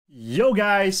Yo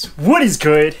guys, what is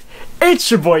good?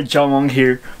 It's your boy Jong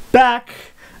here, back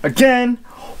again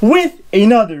with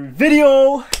another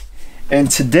video.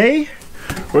 And today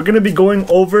we're gonna be going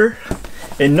over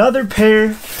another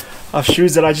pair of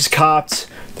shoes that I just copped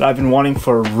that I've been wanting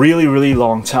for a really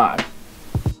long time.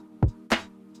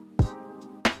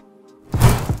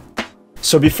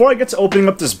 So before I get to opening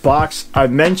up this box,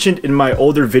 I've mentioned in my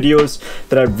older videos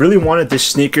that I really wanted this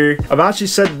sneaker. I've actually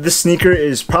said this sneaker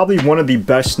is probably one of the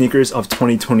best sneakers of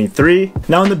 2023.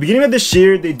 Now in the beginning of this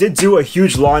year, they did do a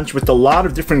huge launch with a lot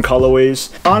of different colorways.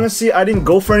 Honestly, I didn't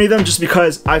go for any of them just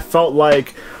because I felt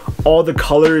like all the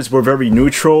colors were very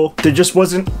neutral. There just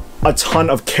wasn't a ton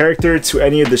of character to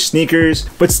any of the sneakers,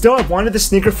 but still I've wanted this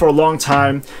sneaker for a long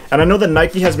time, and I know that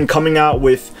Nike has been coming out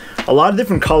with a lot of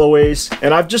different colorways,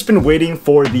 and I've just been waiting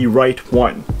for the right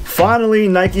one. Finally,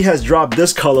 Nike has dropped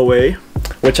this colorway,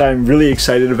 which I'm really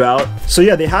excited about. So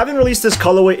yeah, they haven't released this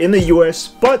colorway in the US,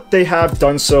 but they have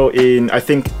done so in, I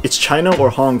think it's China or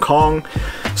Hong Kong.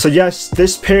 So yes,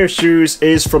 this pair of shoes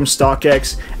is from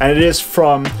StockX, and it is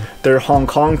from their Hong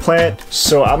Kong plant.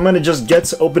 So I'm gonna just get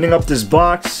to opening up this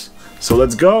box. So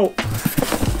let's go.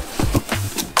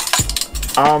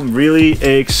 I'm really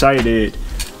excited.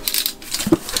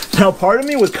 Now part of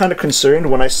me was kind of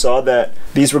concerned when I saw that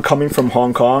these were coming from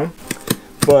Hong Kong,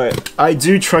 but I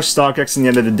do trust StockX in the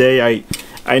end of the day.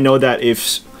 I know that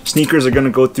if sneakers are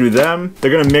gonna go through them, they're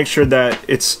gonna make sure that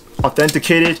it's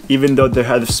authenticated, even though there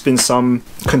has been some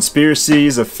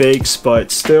conspiracies of fakes, but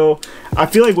still, I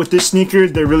feel like with this sneaker,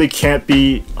 there really can't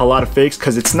be a lot of fakes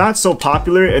because it's not so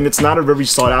popular and it's not a very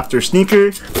sought after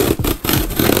sneaker.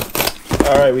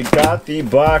 Alright, we got the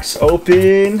box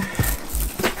open.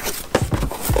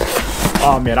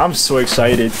 Oh man, I'm so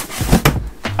excited.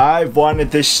 I've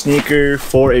wanted this sneaker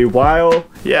for a while.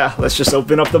 Yeah, let's just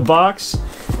open up the box.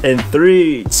 In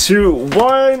 3, 2,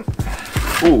 1.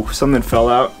 Ooh, something fell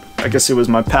out. I guess it was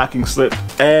my packing slip.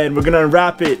 And we're gonna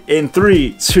unwrap it in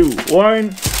 3, 2,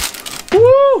 1.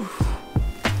 Woo!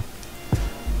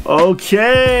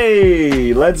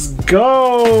 Okay, let's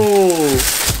go.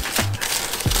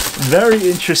 Very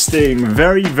interesting.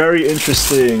 Very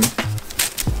interesting.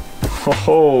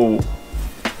 Oh.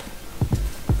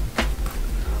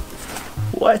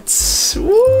 What?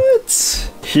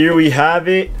 Here we have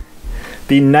it.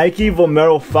 The Nike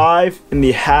Vomero 5 in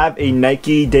the Have a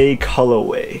Nike Day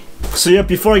colorway. So yeah,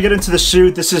 before I get into the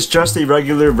shoe, this is just a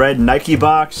regular red Nike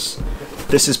box.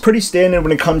 This is pretty standard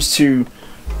when it comes to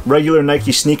regular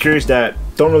Nike sneakers that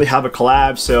don't really have a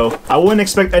collab, so I wouldn't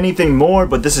expect anything more,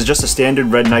 but this is just a standard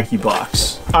red Nike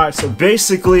box. Alright, so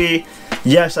basically,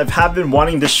 yes, I have been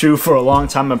wanting this shoe for a long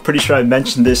time. I'm pretty sure I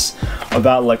mentioned this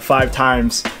about like 5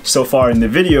 times so far in the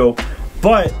video.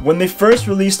 But when they first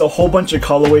released a whole bunch of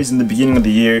colorways in the beginning of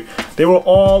the year, they were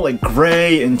all like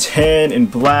gray and tan and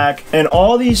black. And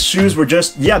all these shoes were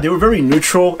just, yeah, they were very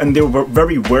neutral and they were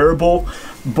very wearable.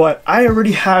 But I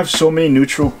already have so many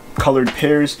neutral colored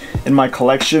pairs in my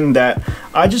collection that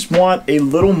I just want a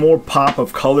little more pop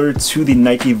of color to the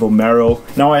Nike Vomero.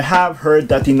 Now I have heard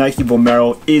that the Nike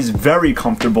Vomero is very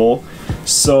comfortable,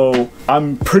 so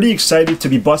I'm pretty excited to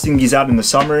be busting these out in the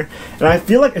summer. And I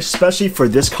feel like especially for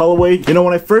this colorway, you know,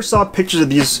 when I first saw pictures of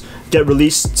these get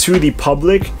released to the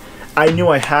public, I knew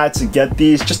I had to get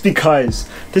these just because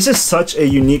this is such a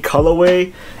unique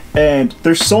colorway. And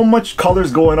there's so much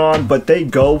colors going on, but they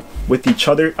go with each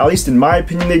other. At least in my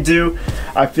opinion, they do.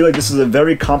 I feel like this is a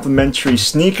very complimentary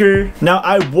sneaker. Now,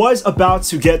 I was about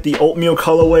to get the oatmeal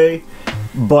colorway,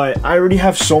 but I already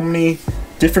have so many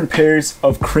different pairs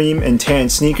of cream and tan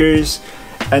sneakers.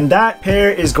 And that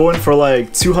pair is going for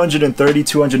like $230,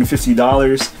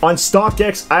 $250. On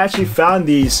StockX, I actually found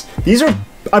these.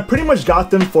 I pretty much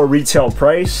got them for retail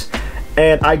price.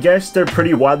 And I guess they're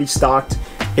pretty widely stocked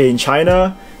in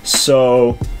China.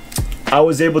 So I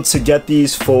was able to get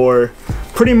these for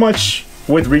pretty much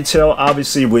with retail,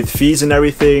 obviously with fees and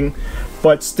everything,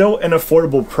 but still an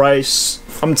affordable price.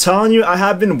 I'm telling you, I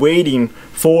have been waiting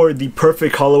for the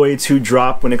perfect colorway to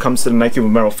drop when it comes to the Nike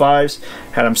Vomero 5s,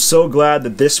 and I'm so glad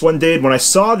that this one did. When I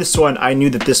saw this one, I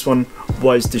knew that this one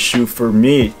was the shoe for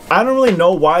me. I don't really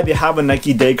know why the Have a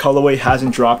Nike Day colorway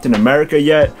hasn't dropped in America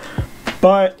yet,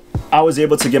 but I was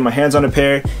able to get my hands on a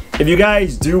pair. If you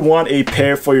guys do want a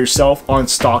pair for yourself on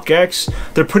StockX,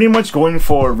 they're pretty much going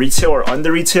for retail or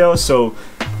under retail, so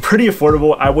pretty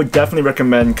affordable. I would definitely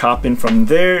recommend copping from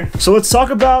there. So let's talk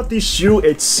about the shoe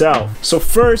itself. So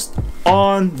first,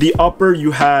 on the upper,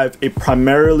 you have a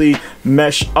primarily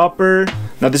mesh upper.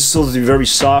 Now this is supposed to be very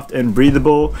soft and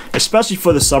breathable, especially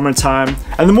for the summertime.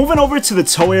 And then moving over to the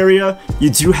toe area,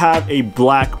 you do have a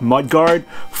black mudguard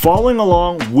following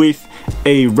along with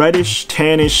a reddish,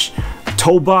 tannish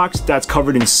toe box that's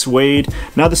covered in suede.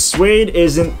 Now the suede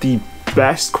isn't the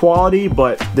best quality,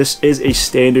 but this is a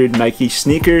standard Nike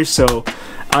sneaker, so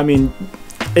I mean,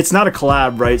 it's not a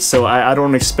collab, right? So I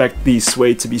don't expect the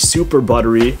suede to be super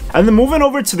buttery. And then moving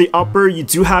over to the upper, you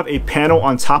do have a panel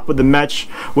on top of the mesh,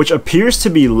 which appears to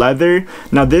be leather.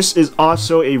 Now this is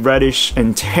also a reddish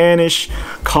and tannish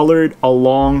colored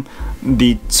along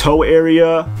the toe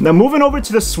area. Now moving over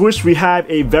to the swoosh, we have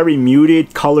a very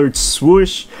muted colored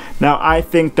swoosh. Now I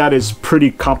think that is pretty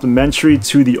complementary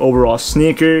to the overall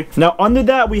sneaker. Now under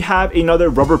that, we have another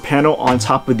rubber panel on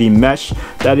top of the mesh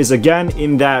that is again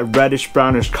in that reddish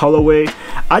brownish colorway.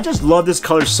 I just love this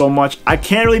color so much. I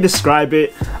can't really describe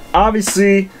it.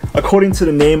 Obviously, according to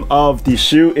the name of the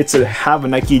shoe, it's a Have a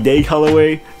Nike Day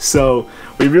colorway, so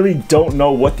we really don't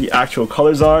know what the actual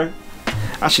colors are.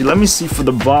 Actually, let me see for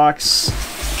the box.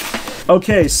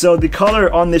 Okay, so the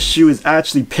color on this shoe is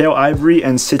actually pale ivory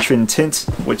and citron tint,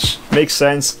 which makes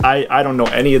sense. I don't know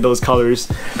any of those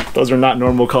colors. Those are not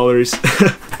normal colors.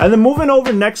 And then moving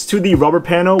over next to the rubber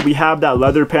panel, we have that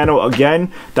leather panel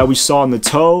again that we saw on the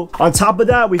toe. On top of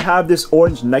that, we have this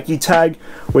orange Nike tag,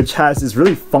 which has this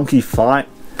really funky font.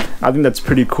 I think that's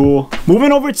pretty cool.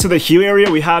 Moving over to the heel area,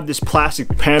 we have this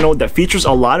plastic panel that features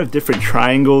a lot of different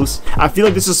triangles. I feel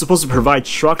like this is supposed to provide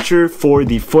structure for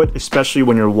the foot, especially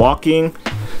when you're walking.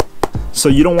 So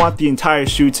you don't want the entire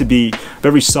shoe to be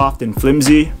very soft and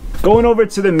flimsy. Going over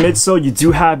to the midsole, you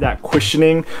do have that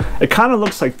cushioning. It kind of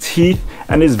looks like teeth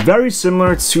and is very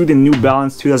similar to the New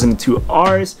Balance 2002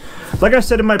 Rs. Like I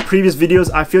said in my previous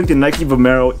videos, I feel like the Nike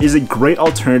Vomero is a great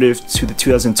alternative to the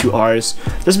 2002 Rs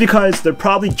just because they're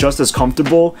probably just as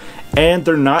comfortable and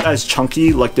they're not as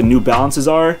chunky like the New Balances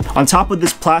are. On top of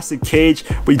this plastic cage,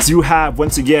 we do have,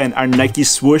 once again, our Nike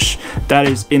swoosh that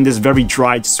is in this very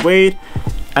dried suede.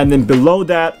 And then below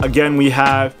that, again, we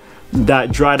have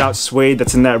that dried out suede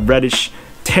that's in that reddish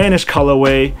tannish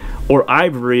colorway or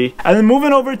ivory. And then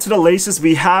moving over to the laces,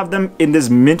 we have them in this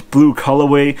mint blue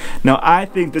colorway. Now I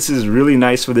think this is really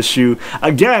nice for the shoe.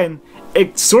 Again,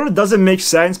 it sort of doesn't make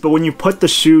sense, but when you put the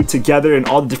shoe together in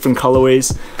all the different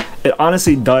colorways, it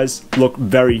honestly does look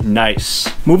very nice.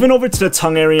 Moving over to the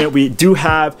tongue area, we do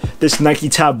have this Nike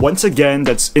tab once again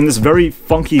that's in this very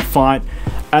funky font.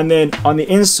 And then on the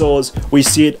insoles, we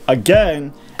see it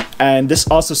again. And this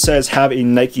also says Have a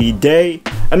Nike Day.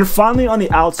 And then finally on the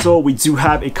outsole, we do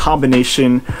have a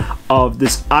combination of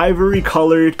this ivory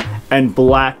colored and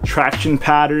black traction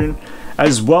pattern,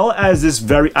 as well as this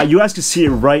very, you guys can see it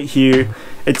right here.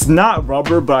 It's not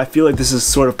rubber, but I feel like this is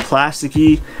sort of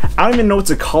plasticky. I don't even know what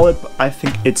to call it, but I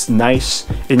think it's nice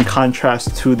in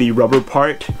contrast to the rubber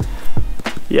part.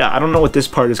 Yeah, I don't know what this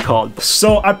part is called.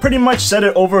 So I pretty much said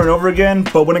it over and over again,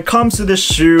 but when it comes to this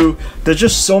shoe, there's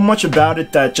just so much about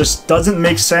it that just doesn't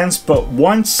make sense. But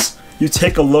once you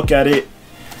take a look at it,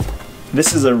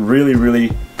 this is a really,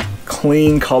 really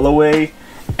clean colorway,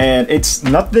 and it's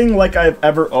nothing like I've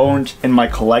ever owned in my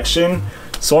collection.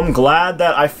 So I'm glad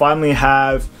that I finally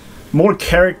have more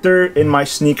character in my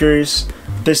sneakers.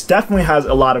 This definitely has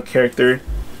a lot of character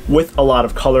with a lot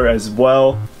of color as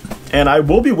well. And I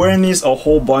will be wearing these a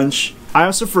whole bunch. I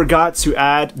also forgot to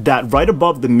add that right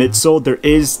above the midsole, there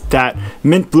is that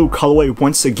mint blue colorway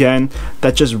once again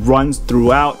that just runs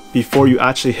throughout before you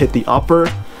actually hit the upper.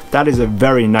 That is a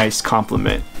very nice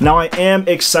compliment. Now I am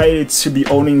excited to be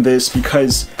owning this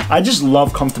because I just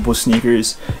love comfortable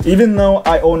sneakers. Even though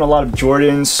I own a lot of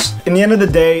Jordans, in the end of the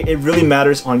day, it really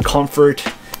matters on comfort.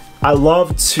 I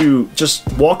love to just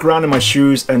walk around in my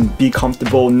shoes and be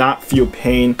comfortable, not feel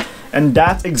pain. And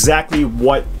that's exactly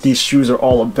what these shoes are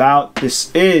all about. This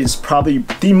is probably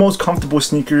the most comfortable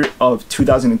sneaker of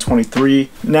 2023.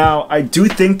 Now, I do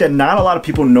think that not a lot of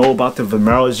people know about the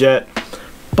Vomeros yet,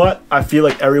 but I feel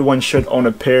like everyone should own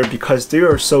a pair because they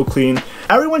are so clean.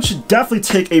 Everyone should definitely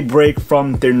take a break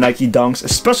from their Nike Dunks,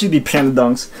 especially the Panda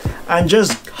Dunks, and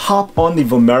just hop on the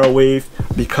Vomero wave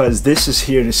because this is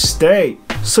here to stay.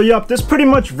 So yup, this pretty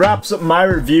much wraps up my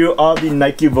review of the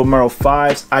Nike Vomero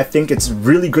 5s. I think it's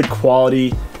really good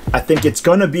quality. I think it's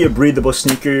gonna be a breathable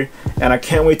sneaker, and I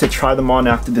can't wait to try them on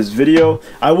after this video.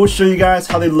 I will show you guys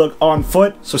how they look on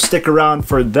foot, so stick around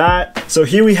for that. So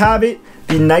here we have it,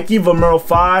 the Nike Vomero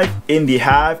 5 in the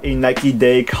Have a Nike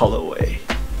Day colorway.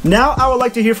 Now I would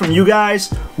like to hear from you guys.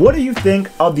 What do you think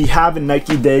of the Have a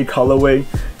Nike Day colorway?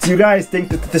 Do you guys think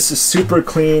that this is super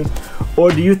clean? Or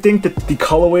do you think that the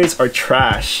colorways are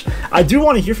trash? I do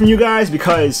want to hear from you guys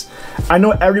because I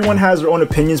know everyone has their own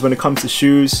opinions when it comes to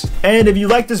shoes. And if you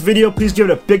like this video, please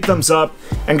give it a big thumbs up.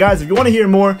 And guys, if you want to hear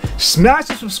more, smash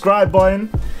the subscribe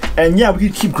button. And yeah, we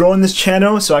can keep growing this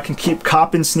channel so I can keep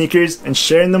copping sneakers and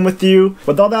sharing them with you.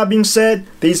 With all that being said,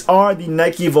 these are the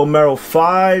Nike Vomero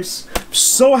 5s.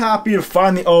 So happy to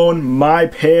finally own my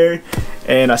pair.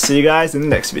 And I'll see you guys in the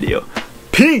next video.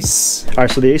 Peace! Alright,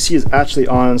 so the AC is actually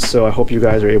on, so I hope you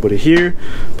guys are able to hear.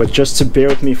 But just to bear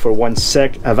with me for 1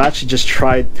 sec, I've actually just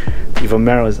tried the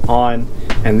Vomeros on,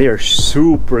 and they are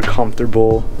super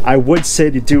comfortable. I would say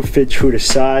they do fit true to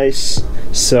size.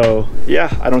 So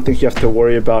yeah, I don't think you have to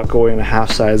worry about going a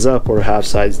half size up or a half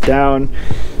size down.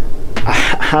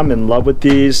 I'm in love with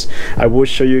these. I will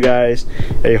show you guys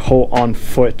a whole on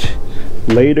foot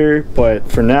later,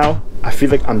 but for now, I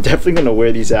feel like I'm definitely gonna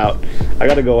wear these out. I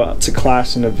gotta go out to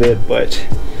class in a bit, but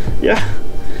yeah,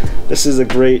 this is a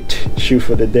great shoe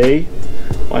for the day.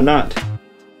 Why not?